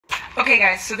Okay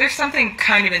guys, so there's something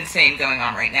kind of insane going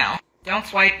on right now. Don't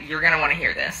swipe, you're gonna want to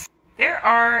hear this. There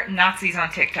are Nazis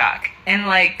on TikTok, and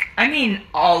I mean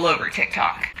all over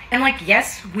TikTok. And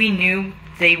yes, we knew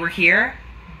they were here,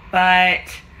 but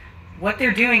what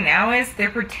they're doing now is they're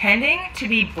pretending to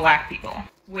be black people.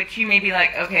 Which you may be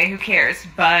like, okay, who cares?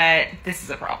 But this is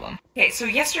a problem. Okay, so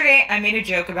yesterday I made a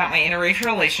joke about my interracial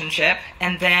relationship,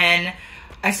 and then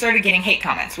I started getting hate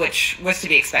comments, which was to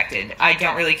be expected. I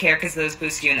don't really care because those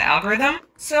boost you in the algorithm.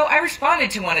 So I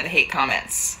responded to one of the hate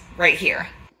comments right here.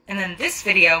 And then this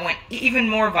video went even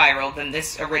more viral than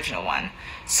this original one.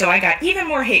 So I got even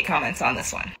more hate comments on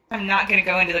this one. I'm not going to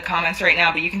go into the comments right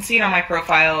now, but you can see it on my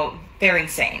profile. They're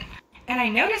insane. And I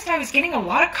noticed I was getting a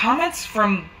lot of comments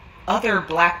from other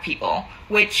black people,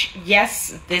 which,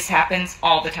 yes, this happens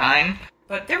all the time.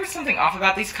 But there was something off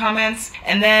about these comments,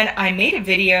 and then I made a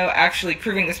video actually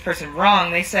proving this person wrong.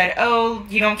 They said, oh,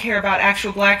 you don't care about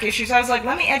actual black issues. I was like,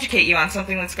 let me educate you on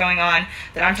something that's going on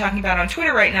that I'm talking about on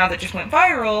Twitter right now that just went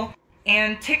viral.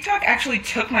 And TikTok actually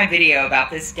took my video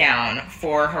about this down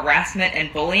for harassment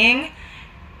and bullying.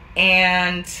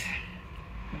 And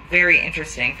very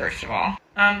interesting, first of all.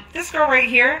 This girl right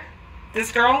here,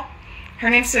 her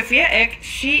name's Sophia Ick.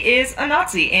 She is a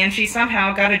Nazi, and she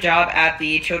somehow got a job at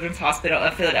the Children's Hospital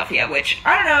of Philadelphia, which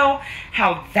I don't know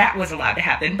how that was allowed to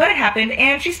happen, but it happened,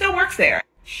 and she still works there.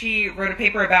 She wrote a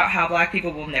paper about how black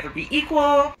people will never be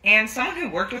equal, and someone who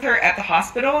worked with her at the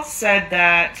hospital said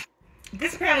that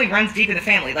this apparently runs deep in the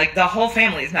family. The whole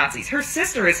family is Nazis. Her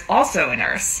sister is also a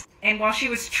nurse, and while she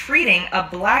was treating a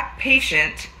black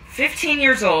patient, 15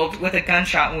 years old, with a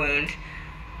gunshot wound,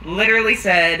 literally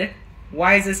said,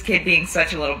 why is this kid being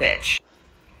such a little bitch?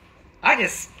 I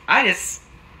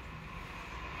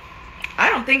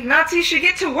don't think Nazis should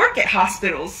get to work at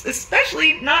hospitals,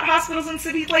 especially not hospitals in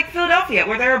cities like Philadelphia,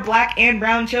 where there are black and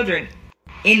brown children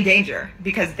in danger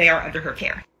because they are under her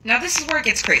care. Now this is where it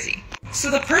gets crazy.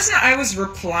 So the person I was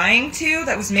replying to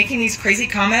that was making these crazy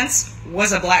comments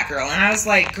was a black girl, and I was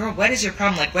like, girl, what is your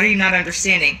problem? What are you not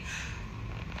understanding?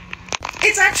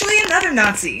 It's actually another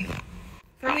Nazi.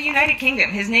 From the United Kingdom.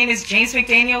 His name is James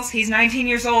McDaniels. He's 19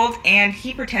 years old, and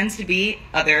he pretends to be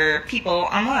other people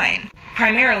online.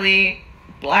 Primarily,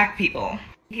 black people.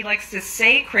 He likes to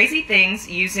say crazy things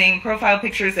using profile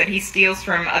pictures that he steals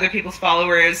from other people's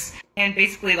followers, and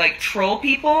basically, troll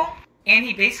people. And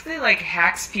he basically,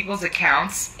 hacks people's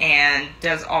accounts and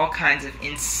does all kinds of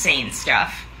insane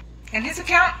stuff. And his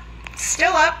account,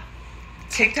 still up.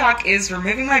 TikTok is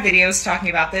removing my videos talking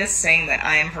about this, saying that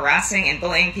I am harassing and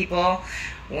bullying people,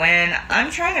 when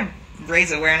I'm trying to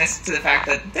raise awareness to the fact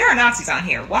that there are Nazis on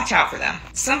here. Watch out for them.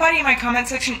 Somebody in my comment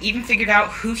section even figured out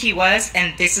who he was,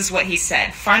 and this is what he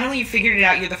said. Finally, you figured it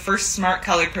out. You're the first smart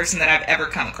colored person that I've ever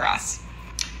come across.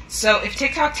 So if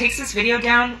TikTok takes this video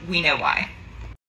down, we know why.